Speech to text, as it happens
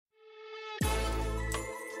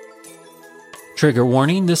Trigger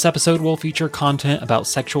warning, this episode will feature content about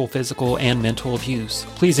sexual, physical, and mental abuse.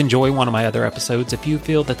 Please enjoy one of my other episodes if you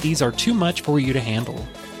feel that these are too much for you to handle.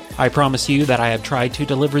 I promise you that I have tried to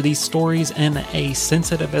deliver these stories in a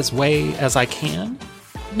sensitive as way as I can,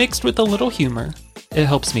 mixed with a little humor. It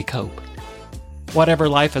helps me cope. Whatever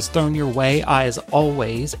life has thrown your way, I, as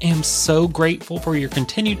always, am so grateful for your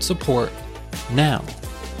continued support. Now,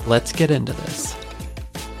 let's get into this.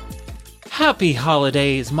 Happy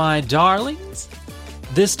holidays, my darlings!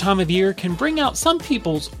 This time of year can bring out some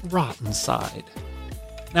people's rotten side.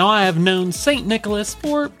 Now, I have known St. Nicholas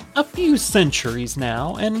for a few centuries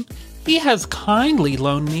now, and he has kindly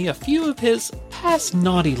loaned me a few of his past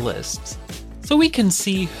naughty lists, so we can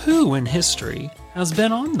see who in history has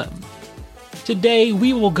been on them. Today,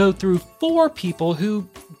 we will go through 4 people who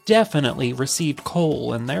definitely received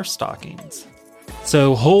coal in their stockings.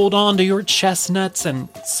 So hold on to your chestnuts and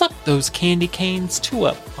suck those candy canes to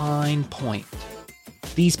a fine point.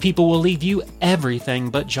 These people will leave you everything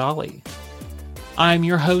but jolly. I'm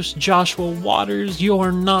your host, Joshua Waters,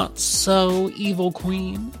 your not-so-evil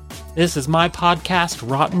queen. This is my podcast,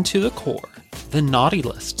 Rotten to the Core, the Naughty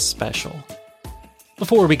List special.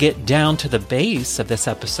 Before we get down to the base of this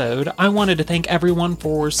episode, I wanted to thank everyone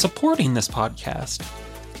for supporting this podcast.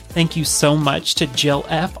 Thank you so much to Jill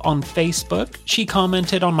F. on Facebook. She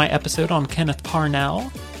commented on my episode on Kenneth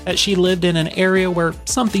Parnell that she lived in an area where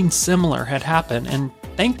something similar had happened and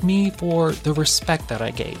thanked me for the respect that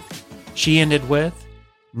I gave. She ended with,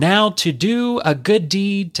 "Now to do a good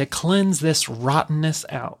deed to cleanse this rottenness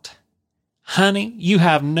out." Honey, you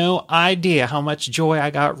have no idea how much joy I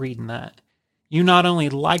got reading that. You not only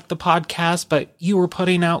liked the podcast, but you were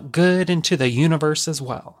putting out good into the universe as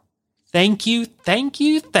well. Thank you, thank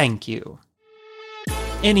you, thank you.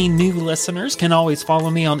 Any new listeners can always follow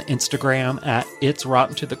me on Instagram at It's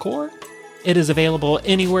Rotten to the Core. It is available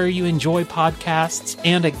anywhere you enjoy podcasts,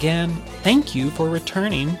 and again, thank you for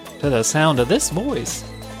returning to the sound of this voice.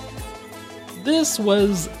 This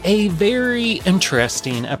was a very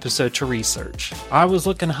interesting episode to research. I was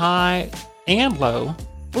looking high and low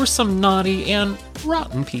for some naughty and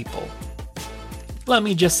rotten people. Let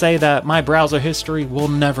me just say that my browser history will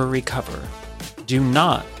never recover. Do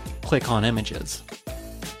not click on images.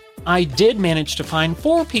 I did manage to find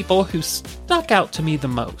 4 people who stuck out to me the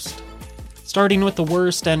most, starting with the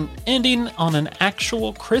worst and ending on an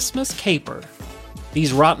actual Christmas caper.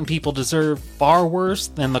 These rotten people deserve far worse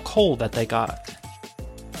than the coal that they got.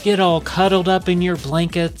 Get all cuddled up in your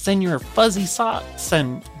blankets and your fuzzy socks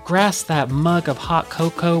and grasp that mug of hot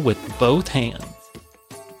cocoa with both hands.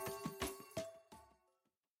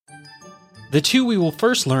 The 2 we will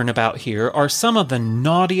first learn about here are some of the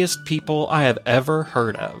naughtiest people I have ever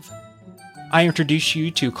heard of. I introduce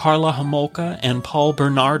you to Karla Homolka and Paul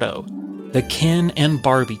Bernardo, the Ken and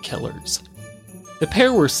Barbie killers. The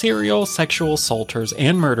pair were serial sexual assaulters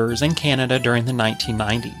and murderers in Canada during the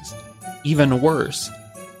 1990s. Even worse,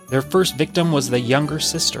 their first victim was the younger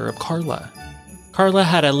sister of Karla. Karla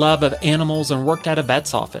had a love of animals and worked at a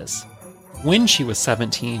vet's office. When she was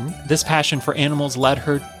 17, this passion for animals led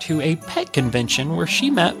her to a pet convention where she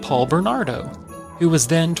met Paul Bernardo, who was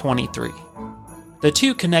then 23. The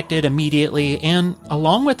 2 connected immediately, and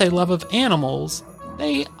along with a love of animals,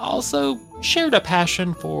 they also shared a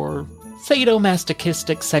passion for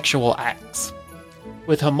sadomasochistic sexual acts,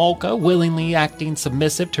 with Homolka willingly acting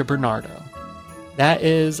submissive to Bernardo. That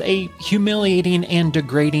is a humiliating and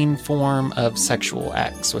degrading form of sexual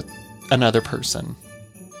acts with another person.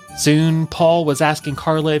 Soon, Paul was asking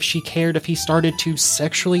Karla if she cared if he started to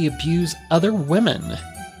sexually abuse other women.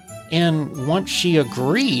 And once she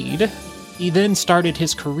agreed, he then started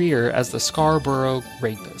his career as the Scarborough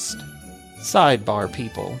rapist. Sidebar,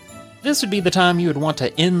 people. This would be the time you would want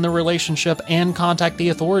to end the relationship and contact the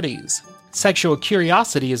authorities. Sexual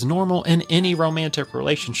curiosity is normal in any romantic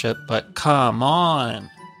relationship, but come on.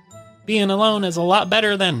 Being alone is a lot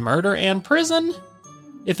better than murder and prison.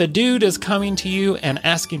 If a dude is coming to you and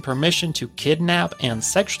asking permission to kidnap and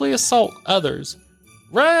sexually assault others,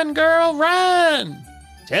 run, girl, run!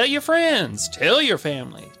 Tell your friends, tell your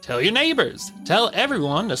family, tell your neighbors, tell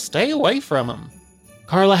everyone to stay away from him.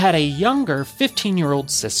 Karla had a younger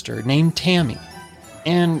 15-year-old sister named Tammy,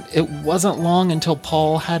 and it wasn't long until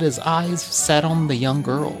Paul had his eyes set on the young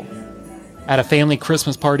girl. At a family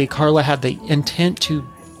Christmas party, Karla had the intent to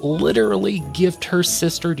literally gift her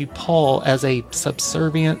sister to Paul as a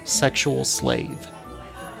subservient sexual slave.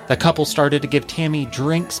 The couple started to give Tammy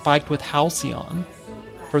drinks spiked with halcyon.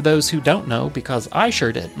 For those who don't know, because I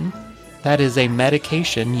sure didn't, that is a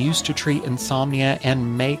medication used to treat insomnia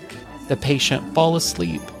and make the patient fall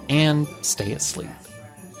asleep and stay asleep.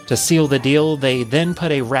 To seal the deal, they then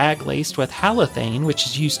put a rag laced with halothane, which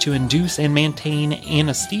is used to induce and maintain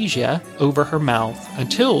anesthesia, over her mouth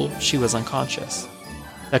until she was unconscious.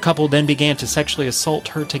 The couple then began to sexually assault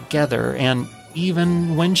her together, and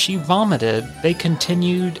even when she vomited, they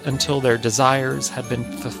continued until their desires had been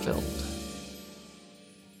fulfilled.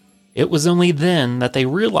 It was only then that they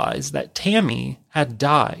realized that Tammy had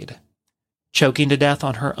died, choking to death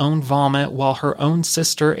on her own vomit while her own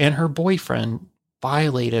sister and her boyfriend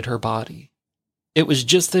violated her body. It was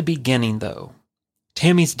just the beginning, though.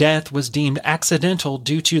 Tammy's death was deemed accidental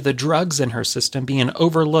due to the drugs in her system being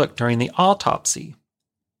overlooked during the autopsy.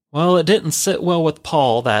 Well, it didn't sit well with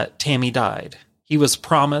Paul that Tammy died. He was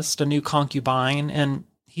promised a new concubine, and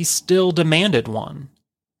he still demanded one.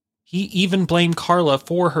 He even blamed Carla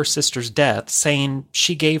for her sister's death, saying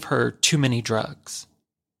she gave her too many drugs.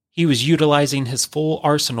 He was utilizing his full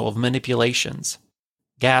arsenal of manipulations.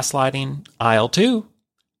 Gaslighting, aisle 2,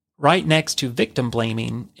 right next to victim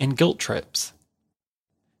blaming and guilt trips.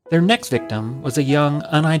 Their next victim was a young,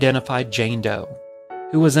 unidentified Jane Doe,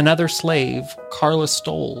 who was another slave Carla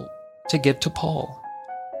stole to give to Paul.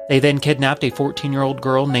 They then kidnapped a 14-year-old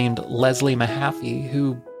girl named Leslie Mahaffey,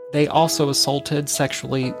 who they also assaulted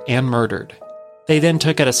sexually and murdered. They then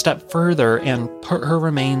took it a step further and put her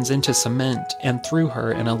remains into cement and threw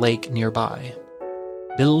her in a lake nearby.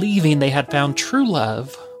 Believing they had found true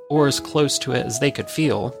love, or as close to it as they could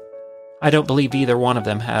feel, I don't believe either one of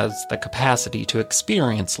them has the capacity to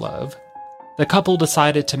experience love, the couple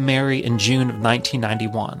decided to marry in June of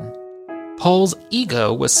 1991. Paul's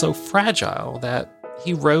ego was so fragile that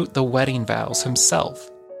he wrote the wedding vows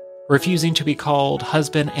himself, refusing to be called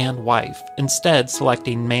husband and wife, instead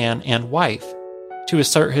selecting man and wife to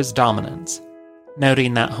assert his dominance,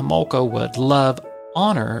 noting that Homolka would love,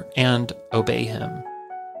 honor, and obey him.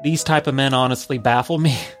 These type of men honestly baffle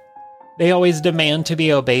me. They always demand to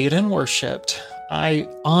be obeyed and worshipped. I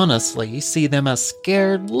honestly see them as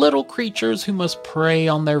scared little creatures who must prey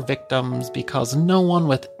on their victims because no one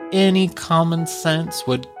with any common sense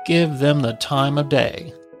would give them the time of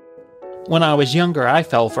day. When I was younger, I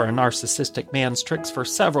fell for a narcissistic man's tricks for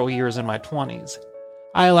several years in my 20s.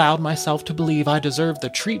 I allowed myself to believe I deserved the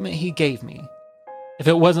treatment he gave me. If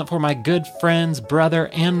it wasn't for my good friends, brother,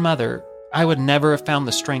 and mother, I would never have found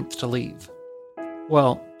the strength to leave.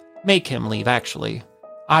 Well, make him leave, actually.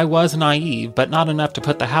 I was naive, but not enough to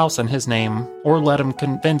put the house in his name or let him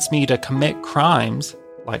convince me to commit crimes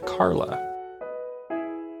like Carla.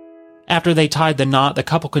 After they tied the knot, the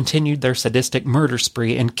couple continued their sadistic murder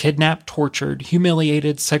spree and kidnapped, tortured,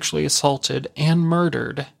 humiliated, sexually assaulted, and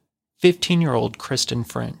murdered 15-year-old Kristen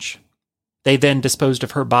French. They then disposed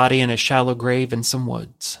of her body in a shallow grave in some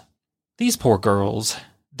woods. These poor girls,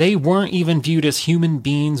 they weren't even viewed as human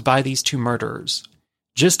beings by these two murderers,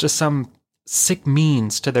 just as some sick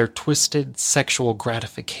means to their twisted sexual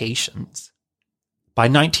gratifications. By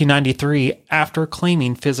 1993, after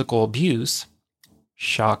claiming physical abuse,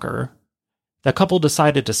 shocker, the couple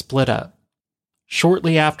decided to split up.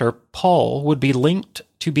 Shortly after, Paul would be linked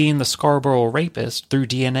to being the Scarborough rapist through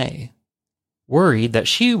DNA. Worried that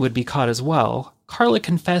she would be caught as well, Carla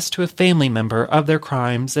confessed to a family member of their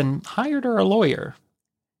crimes and hired her a lawyer.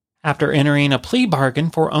 After entering a plea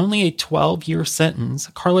bargain for only a 12-year sentence,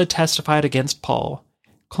 Carla testified against Paul,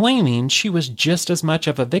 claiming she was just as much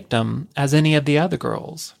of a victim as any of the other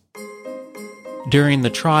girls. During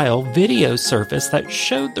the trial, videos surfaced that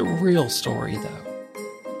showed the real story,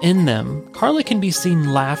 though. In them, Carla can be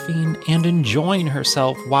seen laughing and enjoying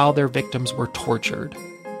herself while their victims were tortured,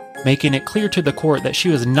 making it clear to the court that she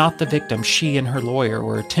was not the victim she and her lawyer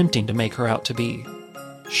were attempting to make her out to be.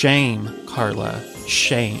 Shame, Carla,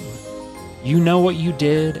 shame. You know what you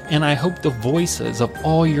did, and I hope the voices of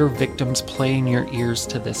all your victims play in your ears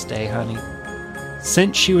to this day, honey.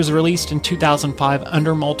 Since she was released in 2005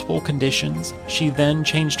 under multiple conditions, she then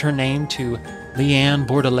changed her name to Leanne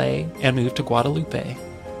Bordelais and moved to Guadalupe.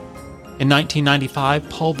 In 1995,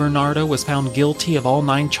 Paul Bernardo was found guilty of all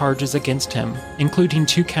 9 charges against him, including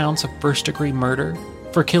 2 counts of first-degree murder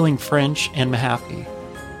for killing French and Mahaffey.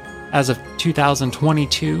 As of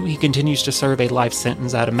 2022, he continues to serve a life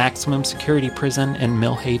sentence at a maximum security prison in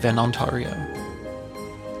Millhaven, Ontario.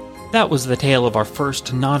 That was the tale of our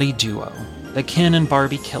first naughty duo, the Ken and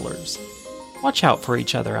Barbie killers. Watch out for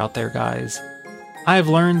each other out there, guys. I've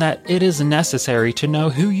learned that it is necessary to know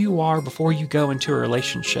who you are before you go into a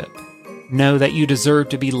relationship. Know that you deserve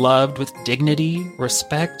to be loved with dignity,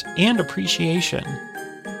 respect, and appreciation,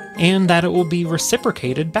 and that it will be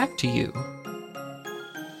reciprocated back to you.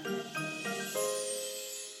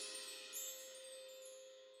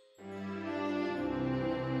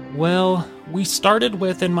 Well, we started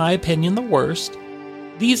with, in my opinion, the worst,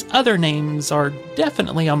 These other names are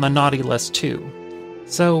definitely on the naughty list too.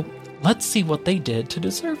 So let's see what they did to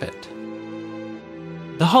deserve it.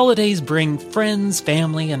 The holidays bring friends,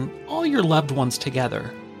 family, and all your loved ones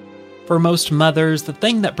together. For most mothers, the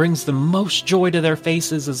thing that brings the most joy to their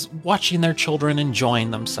faces is watching their children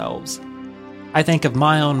enjoying themselves. I think of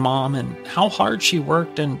my own mom and how hard she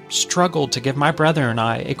worked and struggled to give my brother and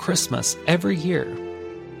I a Christmas every year.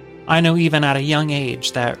 I know even at a young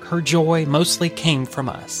age that her joy mostly came from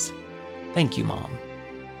us. Thank you, Mom.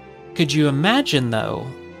 Could you imagine, though,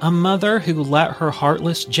 a mother who let her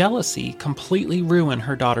heartless jealousy completely ruin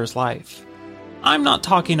her daughter's life? I'm not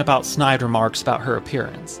talking about snide remarks about her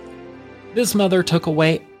appearance. This mother took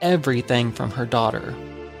away everything from her daughter.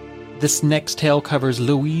 This next tale covers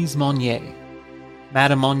Louise Monnier.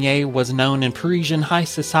 Madame Monnier was known in Parisian high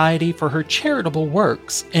society for her charitable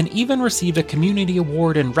works and even received a community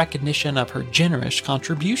award in recognition of her generous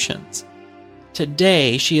contributions.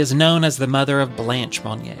 Today, she is known as the mother of Blanche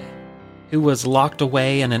Monnier, who was locked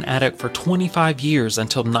away in an attic for 25 years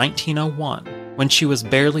until 1901, when she was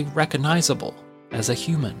barely recognizable as a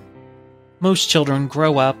human. Most children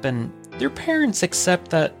grow up and their parents accept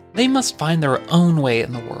that they must find their own way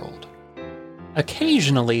in the world.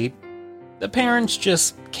 Occasionally, the parents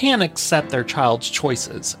just can't accept their child's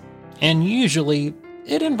choices, and usually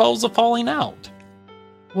it involves a falling out.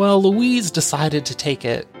 Well, Louise decided to take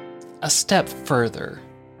it a step further.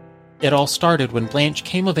 It all started when Blanche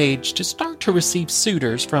came of age to start to receive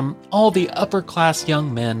suitors from all the upper-class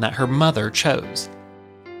young men that her mother chose.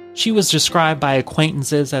 She was described by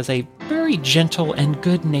acquaintances as a very gentle and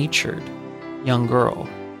good-natured young girl.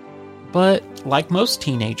 But, like most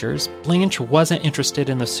teenagers, Blanche wasn't interested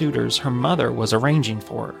in the suitors her mother was arranging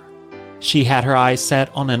for her. She had her eyes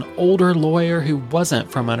set on an older lawyer who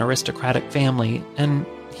wasn't from an aristocratic family, and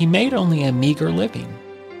he made only a meager living.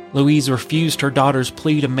 Louise refused her daughter's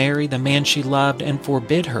plea to marry the man she loved and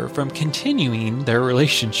forbid her from continuing their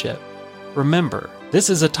relationship. Remember, this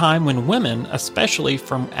is a time when women, especially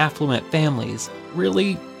from affluent families,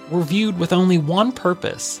 really were viewed with only one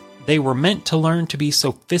purpose. They were meant to learn to be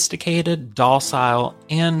sophisticated, docile,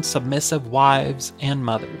 and submissive wives and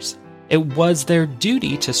mothers. It was their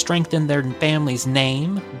duty to strengthen their family's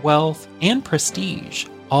name, wealth, and prestige,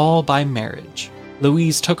 all by marriage.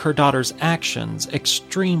 Louise took her daughter's actions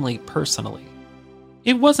extremely personally.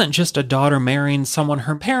 It wasn't just a daughter marrying someone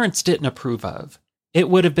her parents didn't approve of. It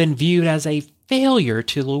would have been viewed as a failure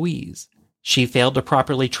to Louise. She failed to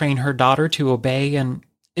properly train her daughter to obey, and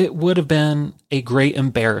it would have been a great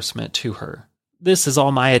embarrassment to her. This is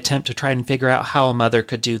all my attempt to try and figure out how a mother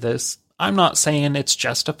could do this. I'm not saying it's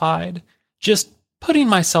justified. Just putting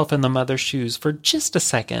myself in the mother's shoes for just a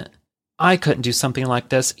second. I couldn't do something like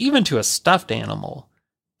this, even to a stuffed animal.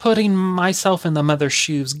 Putting myself in the mother's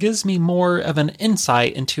shoes gives me more of an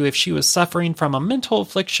insight into if she was suffering from a mental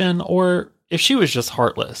affliction or if she was just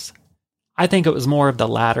heartless. I think it was more of the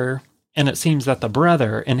latter, and it seems that the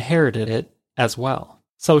brother inherited it as well.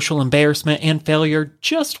 Social embarrassment and failure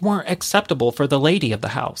just weren't acceptable for the lady of the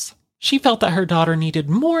house. She felt that her daughter needed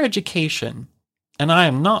more education, and I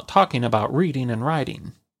am not talking about reading and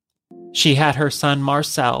writing. She had her son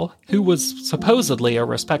Marcel, who was supposedly a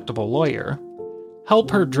respectable lawyer,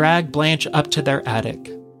 help her drag Blanche up to their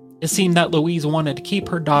attic. It seemed that Louise wanted to keep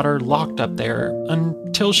her daughter locked up there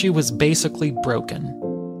until she was basically broken,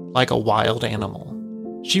 like a wild animal.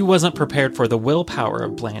 She wasn't prepared for the willpower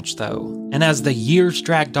of Blanche, though, and as the years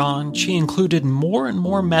dragged on, she included more and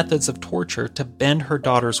more methods of torture to bend her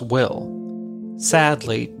daughter's will.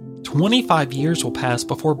 Sadly, 25 years will pass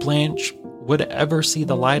before Blanche would ever see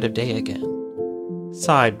the light of day again.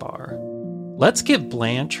 Sidebar. Let's give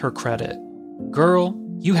Blanche her credit. Girl,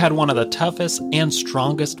 you had one of the toughest and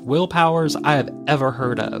strongest willpowers I have ever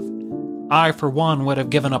heard of. I, for one, would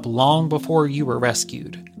have given up long before you were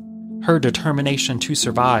rescued. Her determination to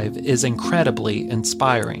survive is incredibly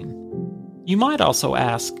inspiring. You might also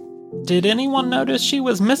ask, did anyone notice she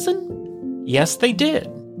was missing? Yes, they did.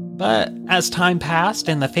 But as time passed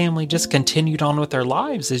and the family just continued on with their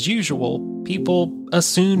lives as usual, people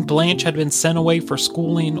assumed Blanche had been sent away for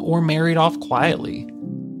schooling or married off quietly.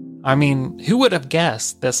 I mean, who would have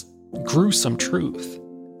guessed this gruesome truth?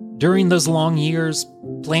 During those long years,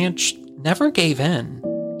 Blanche never gave in.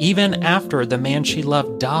 Even after the man she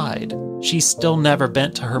loved died, she still never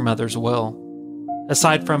bent to her mother's will.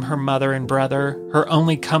 Aside from her mother and brother, her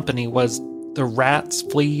only company was the rats,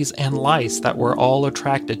 fleas, and lice that were all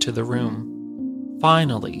attracted to the room.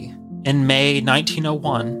 Finally, in May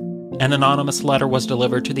 1901, an anonymous letter was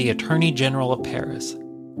delivered to the Attorney General of Paris.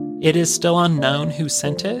 It is still unknown who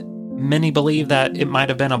sent it. Many believe that it might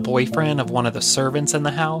have been a boyfriend of one of the servants in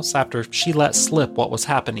the house after she let slip what was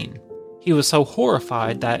happening. He was so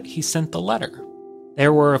horrified that he sent the letter.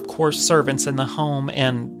 There were, of course, servants in the home,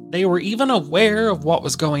 and they were even aware of what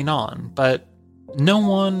was going on, but no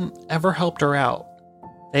one ever helped her out.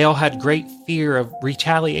 They all had great fear of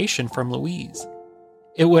retaliation from Louise.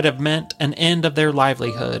 It would have meant an end of their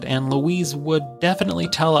livelihood, and Louise would definitely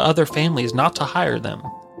tell other families not to hire them.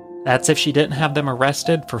 That's if she didn't have them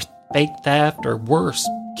arrested for fake theft or worse,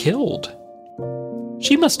 killed.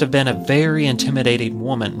 She must have been a very intimidating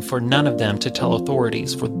woman for none of them to tell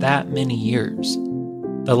authorities for that many years.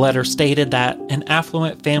 The letter stated that an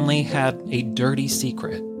affluent family had a dirty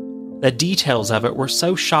secret. The details of it were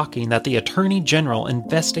so shocking that the Attorney General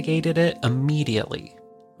investigated it immediately.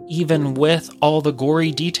 Even with all the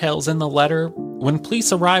gory details in the letter, when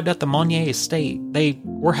police arrived at the Monnier estate, they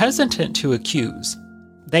were hesitant to accuse.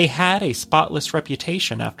 They had a spotless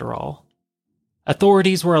reputation, after all.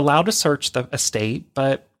 Authorities were allowed to search the estate,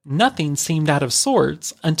 but nothing seemed out of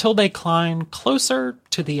sorts until they climbed closer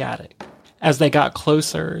to the attic. As they got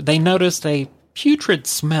closer, they noticed a putrid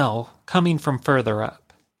smell coming from further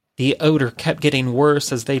up. The odor kept getting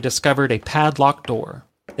worse as they discovered a padlocked door.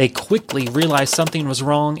 They quickly realized something was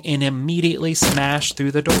wrong and immediately smashed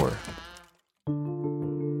through the door.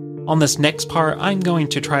 On this next part, I'm going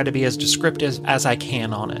to try to be as descriptive as I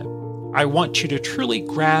can on it. I want you to truly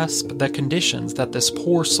grasp the conditions that this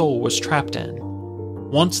poor soul was trapped in.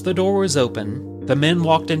 Once the door was open, the men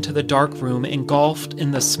walked into the dark room engulfed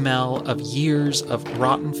in the smell of years of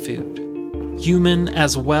rotten food, human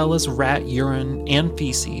as well as rat urine and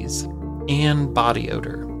feces, and body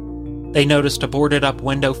odor. They noticed a boarded-up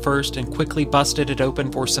window first and quickly busted it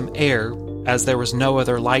open for some air, as there was no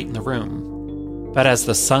other light in the room. But as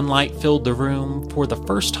the sunlight filled the room for the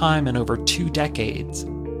first time in over 2 decades,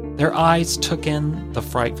 their eyes took in the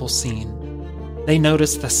frightful scene. They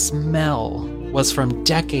noticed the smell was from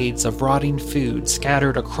decades of rotting food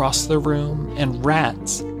scattered across the room and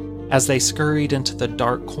rats as they scurried into the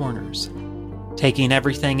dark corners. Taking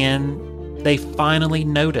everything in, they finally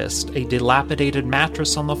noticed a dilapidated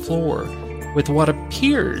mattress on the floor with what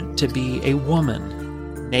appeared to be a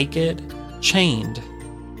woman, naked, chained,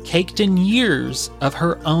 caked in years of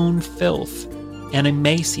her own filth, and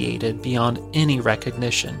emaciated beyond any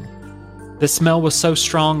recognition. The smell was so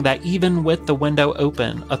strong that even with the window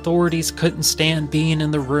open, authorities couldn't stand being in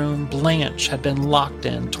the room Blanche had been locked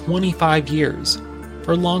in 25 years,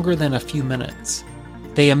 for longer than a few minutes.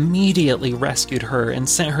 They immediately rescued her and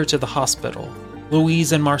sent her to the hospital.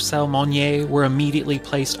 Louise and Marcel Monnier were immediately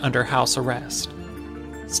placed under house arrest.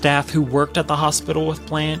 Staff who worked at the hospital with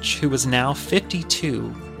Blanche, who was now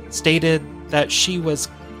 52, stated that she was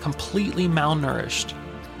completely malnourished,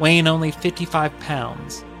 weighing only 55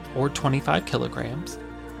 pounds, or 25 kilograms.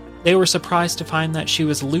 They were surprised to find that she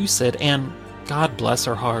was lucid and, God bless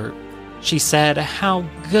her heart, she said how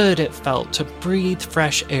good it felt to breathe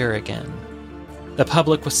fresh air again. The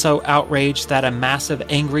public was so outraged that a massive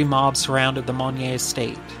angry mob surrounded the Monnier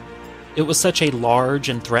estate. It was such a large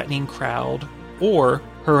and threatening crowd, or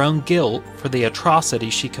her own guilt for the atrocity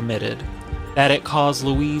she committed, that it caused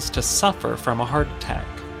Louise to suffer from a heart attack.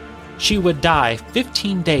 She would die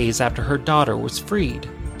 15 days after her daughter was freed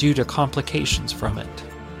due to complications from it.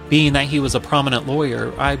 Being that he was a prominent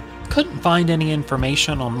lawyer, I couldn't find any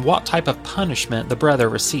information on what type of punishment the brother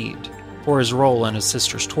received for his role in his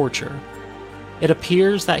sister's torture. It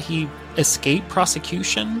appears that he escaped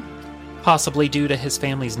prosecution, possibly due to his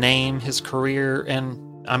family's name, his career, and,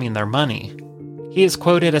 their money. He is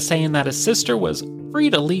quoted as saying that his sister was free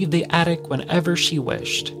to leave the attic whenever she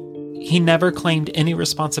wished. He never claimed any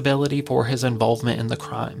responsibility for his involvement in the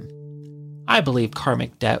crime. I believe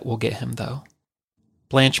karmic debt will get him, though.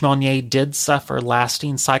 Blanche Monnier did suffer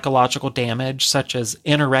lasting psychological damage, such as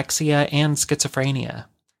anorexia and schizophrenia,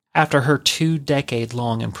 after her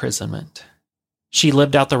 2-decade-long imprisonment. She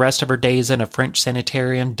lived out the rest of her days in a French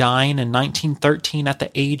sanitarium, dying in 1913 at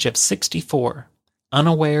the age of 64,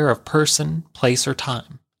 unaware of person, place, or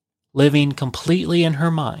time, living completely in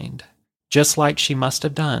her mind, just like she must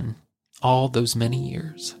have done all those many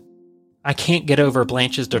years. I can't get over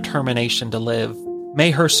Blanche's determination to live.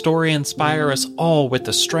 May her story inspire us all with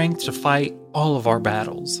the strength to fight all of our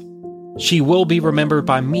battles. She will be remembered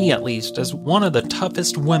by me, at least, as one of the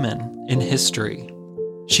toughest women in history.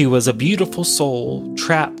 She was a beautiful soul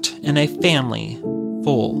trapped in a family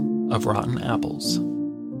full of rotten apples.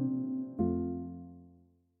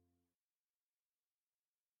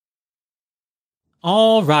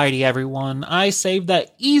 Alrighty, everyone. I saved the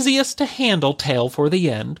easiest to handle tale for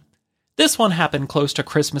the end. This one happened close to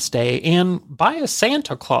Christmas Day and by a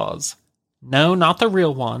Santa Claus. No, not the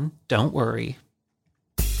real one. Don't worry.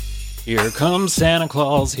 Here comes Santa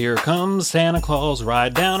Claus,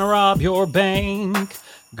 ride down to rob your bank.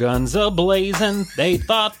 Guns a-blazing, they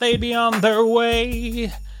thought they'd be on their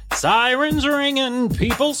way. Sirens ringing,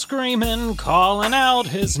 people screaming, calling out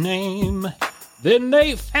his name. Then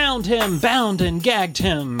they found him, bound and gagged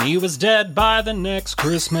him. He was dead by the next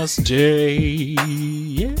Christmas Day.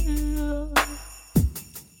 Yeah.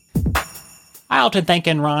 I often think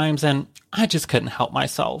in rhymes, and I just couldn't help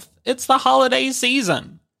myself. It's the holiday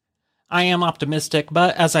season. I am optimistic,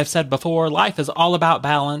 but as I've said before, life is all about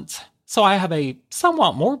balance, so I have a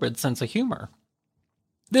somewhat morbid sense of humor.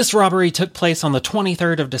 This robbery took place on the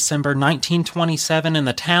 23rd of December 1927 in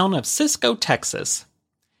the town of Cisco, Texas.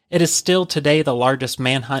 It is still today the largest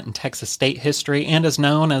manhunt in Texas state history and is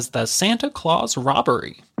known as the Santa Claus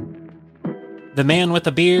Robbery. The man with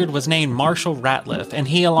the beard was named Marshall Ratliff, and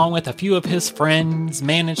he, along with a few of his friends,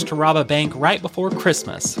 managed to rob a bank right before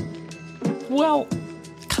Christmas. Well,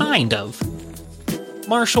 kind of.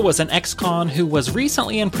 Marshall was an ex-con who was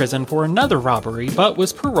recently in prison for another robbery, but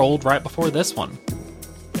was paroled right before this one.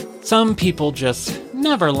 Some people just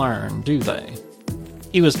never learn, do they?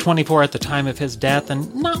 He was 24 at the time of his death,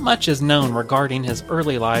 and not much is known regarding his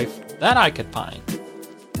early life that I could find.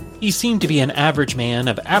 He seemed to be an average man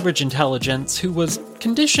of average intelligence who was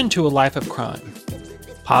conditioned to a life of crime.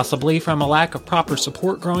 Possibly from a lack of proper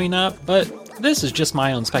support growing up, but this is just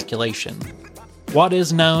my own speculation. What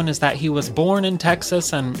is known is that he was born in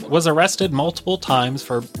Texas and was arrested multiple times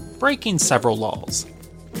for breaking several laws.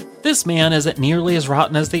 This man isn't nearly as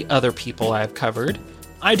rotten as the other people I've covered.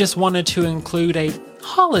 I just wanted to include a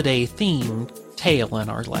holiday-themed tale in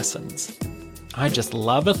our lessons. I just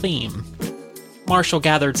love a theme. Marshall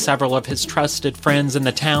gathered several of his trusted friends in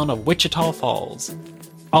the town of Wichita Falls.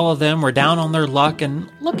 All of them were down on their luck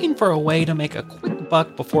and looking for a way to make a quick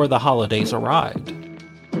buck before the holidays arrived.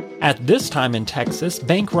 At this time in Texas,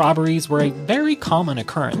 bank robberies were a very common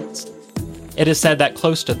occurrence. It is said that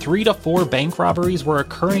close to 3 to 4 bank robberies were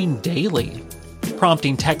occurring daily,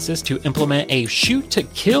 prompting Texas to implement a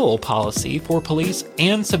shoot-to-kill policy for police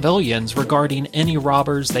and civilians regarding any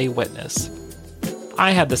robbers they witness.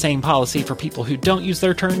 I have the same policy for people who don't use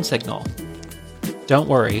their turn signal. Don't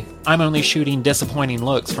worry, I'm only shooting disappointing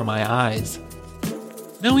looks from my eyes.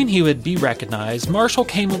 Knowing he would be recognized, Marshall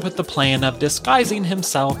came up with the plan of disguising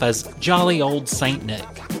himself as jolly old Saint Nick.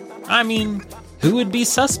 I mean, who would be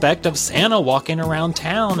suspect of Santa walking around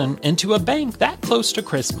town and into a bank that close to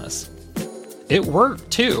Christmas? It worked,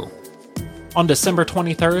 too. On December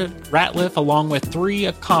 23rd, Ratliff, along with 3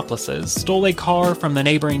 accomplices, stole a car from the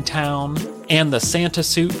neighboring town and the Santa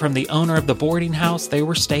suit from the owner of the boarding house they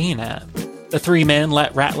were staying at. The 3 men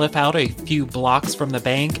let Ratliff out a few blocks from the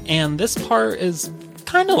bank, and this part is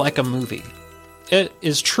kind of like a movie. It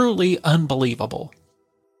is truly unbelievable.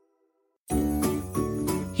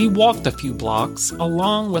 He walked a few blocks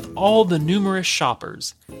along with all the numerous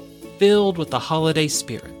shoppers, filled with the holiday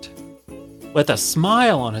spirit. With a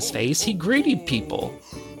smile on his face, he greeted people,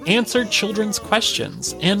 answered children's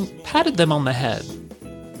questions, and patted them on the head.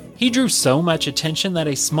 He drew so much attention that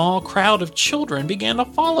a small crowd of children began to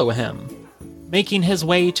follow him, making his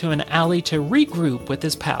way to an alley to regroup with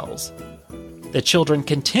his pals. The children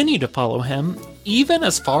continued to follow him, even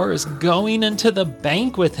as far as going into the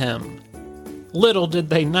bank with him. Little did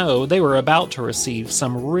they know they were about to receive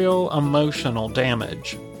some real emotional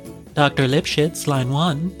damage. Dr. Lipschitz, line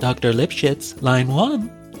 1. Dr. Lipschitz, line 1.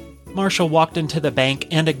 Marshall walked into the bank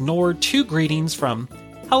and ignored 2 greetings from,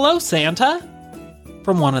 "Hello, Santa,"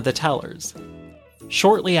 from one of the tellers.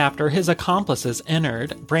 Shortly after, his accomplices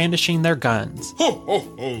entered, brandishing their guns. Ho, ho,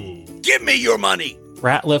 ho! Give me your money!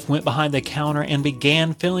 Ratliff went behind the counter and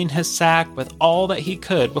began filling his sack with all that he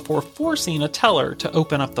could before forcing a teller to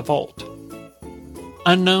open up the vault.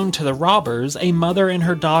 Unknown to the robbers, a mother and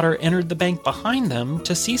her daughter entered the bank behind them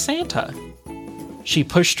to see Santa. She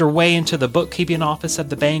pushed her way into the bookkeeping office of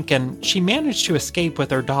the bank, and she managed to escape with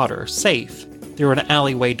her daughter, safe, through an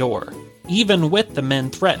alleyway door, even with the men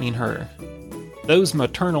threatening her. Those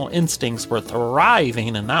maternal instincts were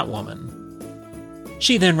thriving in that woman.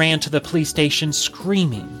 She then ran to the police station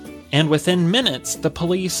screaming, and within minutes, the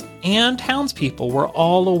police and townspeople were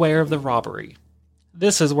all aware of the robbery.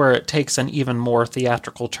 This is where it takes an even more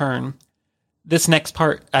theatrical turn. This next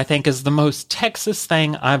part, I think, is the most Texas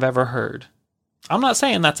thing I've ever heard. I'm not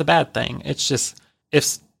saying that's a bad thing. It's just,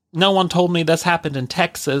 if no one told me this happened in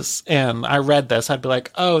Texas and I read this, I'd be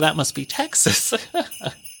like, oh, that must be Texas.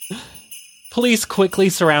 Police quickly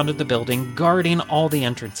surrounded the building, guarding all the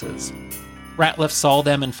entrances. Ratliff saw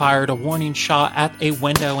them and fired a warning shot at a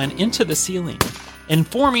window and into the ceiling,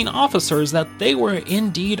 informing officers that they were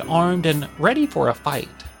indeed armed and ready for a fight.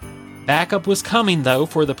 Backup was coming, though,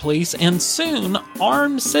 for the police, and soon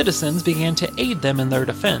armed citizens began to aid them in their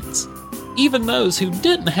defense. Even those who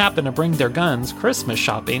didn't happen to bring their guns Christmas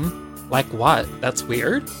shopping. Like what? That's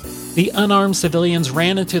weird. The unarmed civilians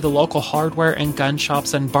ran into the local hardware and gun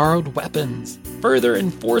shops and borrowed weapons, further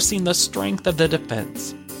enforcing the strength of the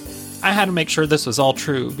defense. I had to make sure this was all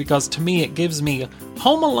true, because to me it gives me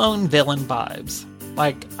Home Alone villain vibes.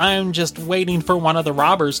 Like I'm just waiting for one of the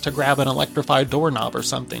robbers to grab an electrified doorknob or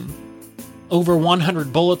something. Over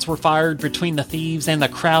 100 bullets were fired between the thieves and the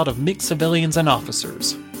crowd of mixed civilians and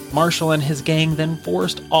officers. Marshall and his gang then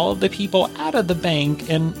forced all of the people out of the bank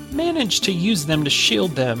and managed to use them to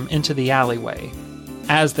shield them into the alleyway.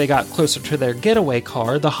 As they got closer to their getaway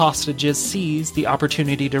car, the hostages seized the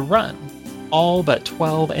opportunity to run. All but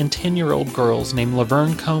 12 and 10-year-old girls named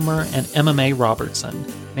Laverne Comer and Emma Mae Robertson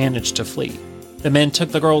managed to flee. The men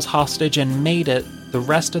took the girls hostage and made it the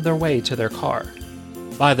rest of their way to their car.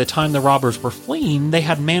 By the time the robbers were fleeing, they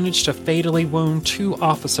had managed to fatally wound 2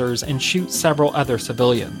 officers and shoot several other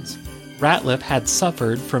civilians. Ratliff had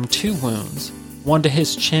suffered from 2 wounds, one to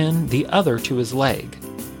his chin, the other to his leg.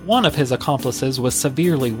 One of his accomplices was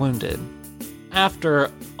severely wounded.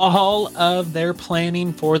 After all of their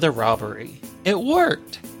planning for the robbery, it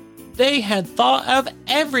worked. They had thought of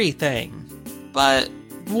everything, but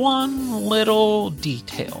one little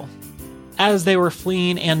detail. As they were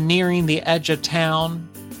fleeing and nearing the edge of town,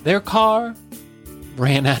 their car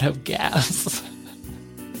ran out of gas.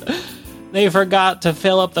 They forgot to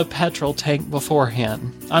fill up the petrol tank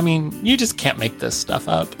beforehand. I mean, you just can't make this stuff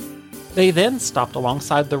up. They then stopped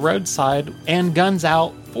alongside the roadside and, guns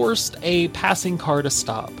out, forced a passing car to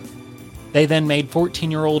stop. They then made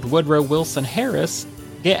 14-year-old Woodrow Wilson Harris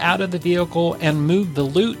get out of the vehicle and move the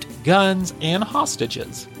loot, guns, and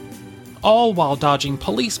hostages, all while dodging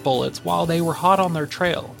police bullets while they were hot on their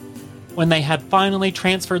trail. When they had finally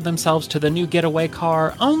transferred themselves to the new getaway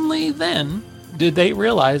car, only then did they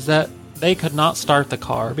realize that they could not start the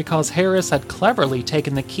car because Harris had cleverly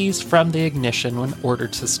taken the keys from the ignition in order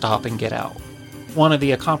to stop and get out. One of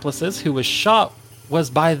the accomplices who was shot was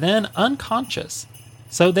by then unconscious,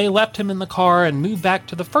 so they left him in the car and moved back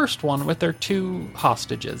to the first one with their 2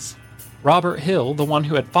 hostages. Robert Hill, the one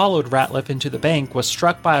who had followed Ratliff into the bank, was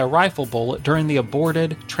struck by a rifle bullet during the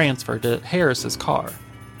aborted transfer to Harris's car.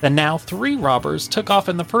 The now 3 robbers took off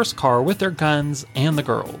in the first car with their guns and the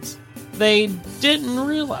girls. They didn't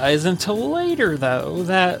realize until later, though,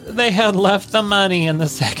 that they had left the money in the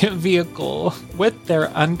second vehicle with their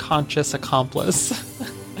unconscious accomplice.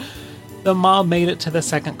 The mob made it to the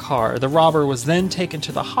second car. The robber was then taken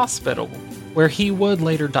to the hospital, where he would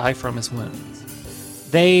later die from his wounds.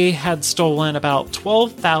 They had stolen about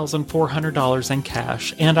 $12,400 in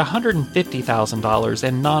cash and $150,000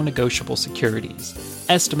 in non-negotiable securities.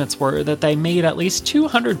 Estimates were that they made at least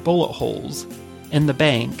 200 bullet holes in the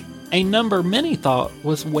bank, a number many thought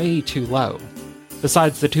was way too low.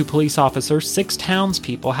 Besides the 2 police officers, 6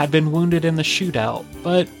 townspeople had been wounded in the shootout,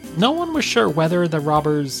 but no one was sure whether the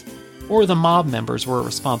robbers or the mob members were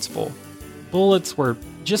responsible. Bullets were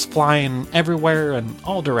just flying everywhere in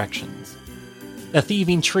all directions. The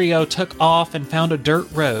thieving trio took off and found a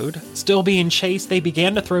dirt road. Still being chased, they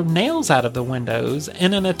began to throw nails out of the windows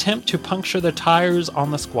in an attempt to puncture the tires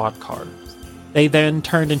on the squad cars. They then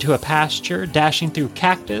turned into a pasture, dashing through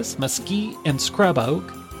cactus, mesquite, and scrub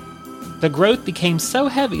oak. The growth became so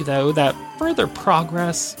heavy, though, that further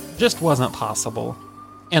progress just wasn't possible,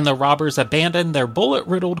 and the robbers abandoned their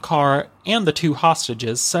bullet-riddled car and the 2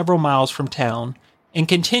 hostages several miles from town and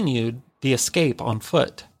continued the escape on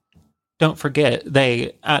foot. Don't forget,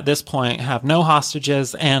 they, at this point, have no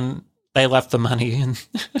hostages, and they left the money in.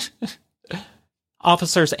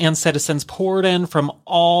 Officers and citizens poured in from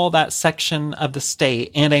all that section of the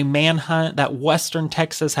state, and a manhunt that western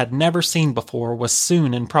Texas had never seen before was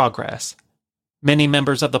soon in progress. Many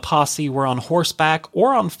members of the posse were on horseback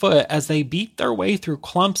or on foot as they beat their way through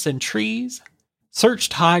clumps and trees,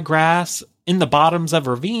 searched high grass in the bottoms of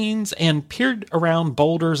ravines, and peered around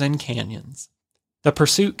boulders and canyons. The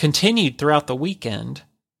pursuit continued throughout the weekend.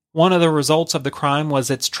 One of the results of the crime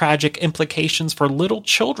was its tragic implications for little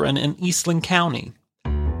children in Eastland County.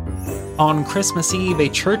 On Christmas Eve, a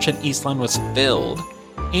church in Eastland was filled,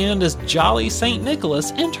 and as jolly St.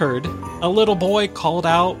 Nicholas entered, a little boy called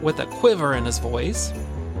out with a quiver in his voice,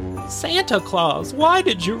 "Santa Claus, why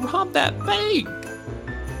did you rob that bank?"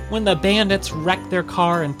 When the bandits wrecked their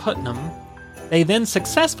car in Putnam, they then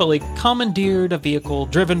successfully commandeered a vehicle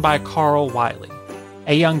driven by Carl Wiley,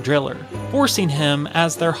 a young driller, forcing him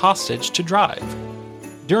as their hostage to drive.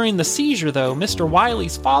 During the seizure, though, Mr.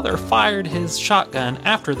 Wiley's father fired his shotgun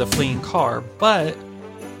after the fleeing car, but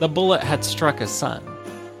the bullet had struck his son.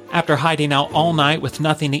 After hiding out all night with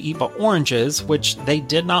nothing to eat but oranges, which they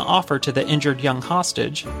did not offer to the injured young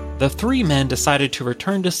hostage, the three men decided to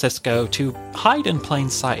return to Cisco to hide in plain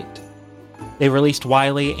sight. They released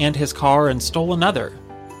Wiley and his car and stole another.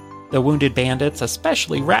 The wounded bandits,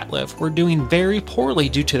 especially Ratliff, were doing very poorly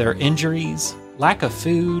due to their injuries, lack of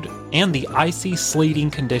food, and the icy, sleeting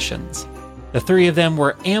conditions. The three of them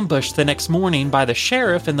were ambushed the next morning by the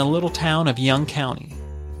sheriff in the little town of Young County.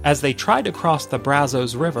 As they tried to cross the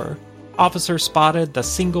Brazos River, officers spotted the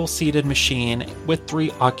single-seated machine with 3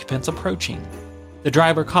 occupants approaching. The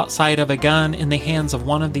driver caught sight of a gun in the hands of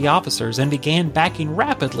one of the officers and began backing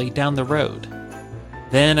rapidly down the road.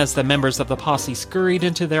 Then, as the members of the posse scurried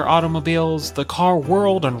into their automobiles, the car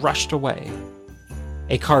whirled and rushed away.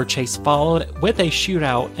 A car chase followed with a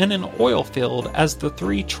shootout in an oil field as the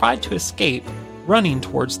 3 tried to escape, running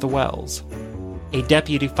towards the wells. A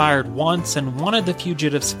deputy fired once and one of the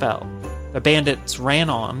fugitives fell. The bandits ran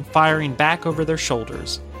on, firing back over their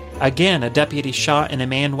shoulders. Again, a deputy shot and a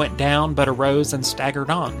man went down but arose and staggered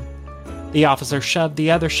on. The officer shoved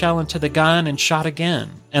the other shell into the gun and shot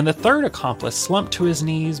again, and the third accomplice slumped to his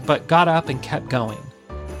knees but got up and kept going,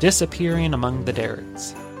 disappearing among the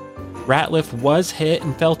derricks. Ratliff was hit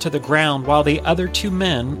and fell to the ground while the other 2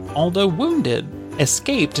 men, although wounded,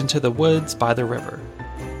 escaped into the woods by the river.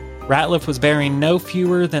 Ratliff was bearing no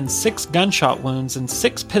fewer than 6 gunshot wounds and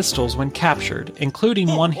 6 pistols when captured,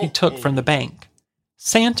 including one he took from the bank.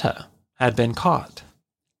 Santa had been caught.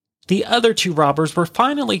 The other 2 robbers were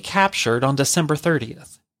finally captured on December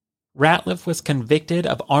 30th. Ratliff was convicted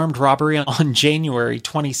of armed robbery on January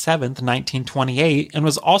 27, 1928, and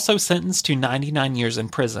was also sentenced to 99 years in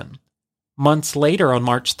prison. Months later, on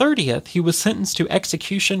March 30th, he was sentenced to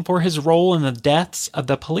execution for his role in the deaths of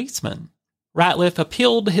the policemen. Ratliff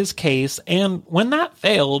appealed his case, and when that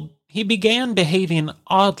failed, he began behaving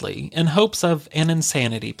oddly in hopes of an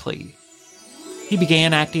insanity plea. He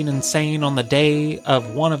began acting insane on the day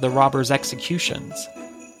of one of the robbers' executions.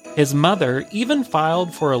 His mother even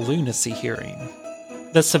filed for a lunacy hearing.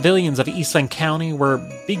 The civilians of Eastland County were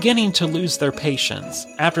beginning to lose their patience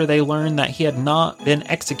after they learned that he had not been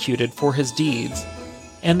executed for his deeds,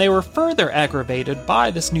 and they were further aggravated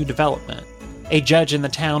by this new development. A judge in the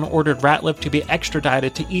town ordered Ratliff to be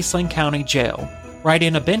extradited to Eastland County Jail,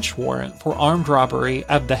 writing a bench warrant for armed robbery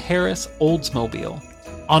of the Harris Oldsmobile.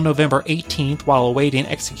 On November 18th, while awaiting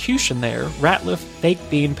execution there, Ratliff faked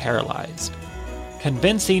being paralyzed,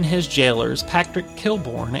 convincing his jailers Patrick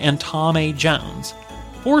Kilbourne and Tom A. Jones,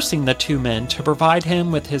 forcing the 2 men to provide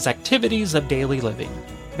him with his activities of daily living,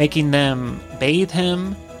 making them bathe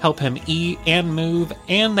him, help him eat and move,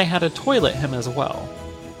 and they had to toilet him as well.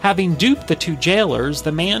 Having duped the 2 jailers,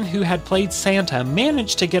 the man who had played Santa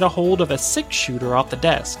managed to get a hold of a 6-shooter off the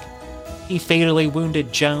desk. He fatally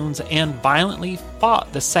wounded Jones and violently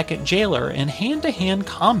fought the second jailer in hand-to-hand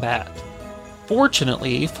combat.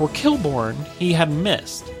 Fortunately for Kilbourne, he had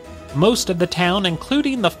missed. Most of the town,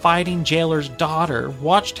 including the fighting jailer's daughter,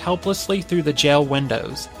 watched helplessly through the jail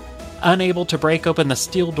windows, unable to break open the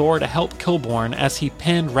steel door to help Kilbourne as he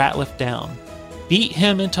pinned Ratliff down, beat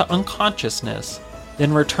him into unconsciousness,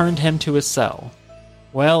 then returned him to his cell.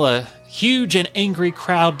 Well, a huge and angry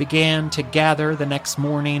crowd began to gather the next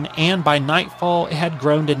morning, and by nightfall it had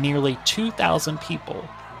grown to nearly 2,000 people,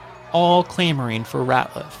 all clamoring for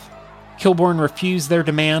Ratliff. Kilbourne refused their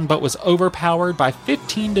demand, but was overpowered by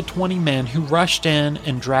 15 to 20 men who rushed in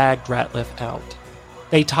and dragged Ratliff out.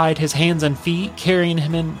 They tied his hands and feet, carrying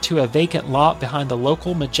him into a vacant lot behind the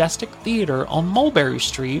local Majestic Theater on Mulberry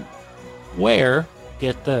Street, where,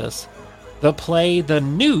 get this, the play The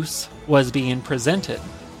Noose was being presented.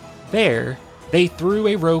 There, they threw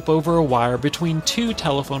a rope over a wire between 2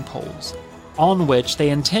 telephone poles, on which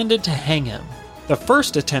they intended to hang him. The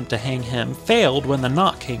first attempt to hang him failed when the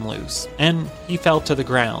knot came loose, and he fell to the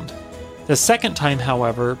ground. The second time,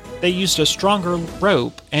 however, they used a stronger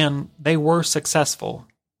rope, and they were successful.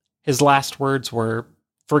 His last words were,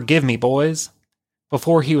 "Forgive me, boys,"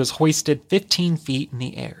 before he was hoisted 15 feet in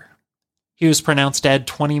the air. He was pronounced dead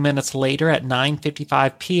 20 minutes later at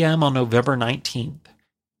 9:55 p.m. on November 19th.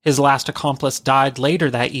 His last accomplice died later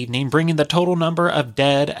that evening, bringing the total number of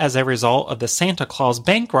dead as a result of the Santa Claus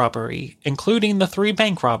bank robbery, including the 3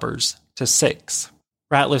 bank robbers, to 6.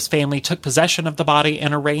 Ratliff's family took possession of the body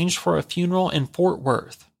and arranged for a funeral in Fort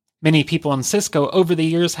Worth. Many people in Cisco over the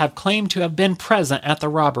years have claimed to have been present at the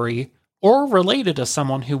robbery or related to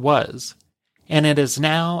someone who was, and it is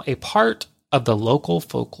now a part of the local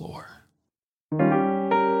folklore.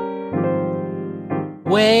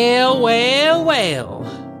 Well, well,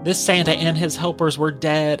 well. This Santa and his helpers were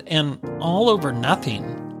dead and all over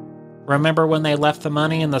nothing. Remember when they left the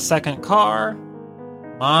money in the second car?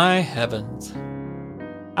 My heavens.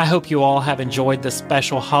 I hope you all have enjoyed this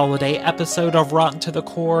special holiday episode of Rotten to the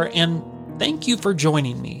Core, and thank you for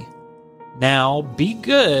joining me. Now, be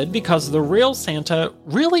good, because the real Santa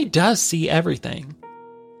really does see everything.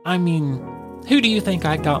 I mean, who do you think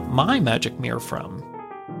I got my magic mirror from?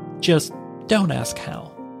 Just don't ask how.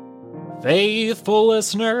 Faithful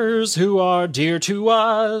listeners who are dear to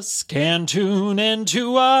us can tune in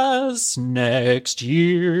to us next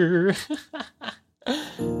year.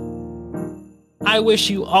 I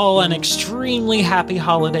wish you all an extremely happy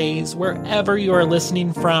holidays wherever you are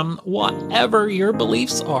listening from, whatever your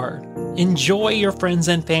beliefs are. Enjoy your friends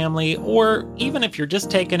and family, or even if you're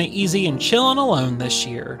just taking it easy and chilling alone this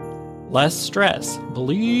year. Less stress,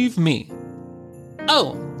 believe me.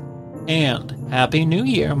 Oh, and Happy New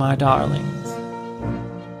Year, my darlings.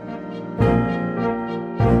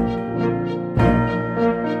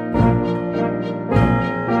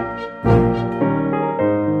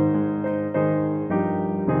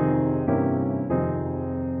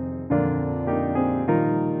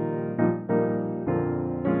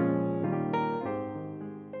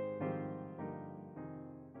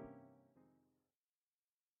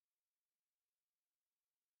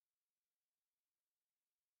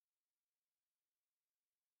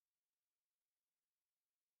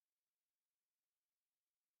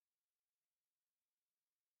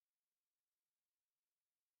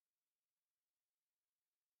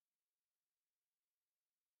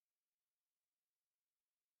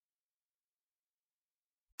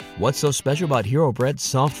 What's so special about Hero Bread's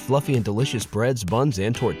soft, fluffy, and delicious breads, buns,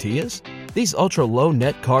 and tortillas? These ultra-low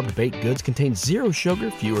net-carb baked goods contain zero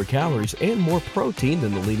sugar, fewer calories, and more protein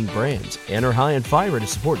than the leading brands, and are high in fiber to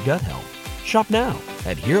support gut health. Shop now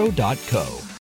at Hero.co.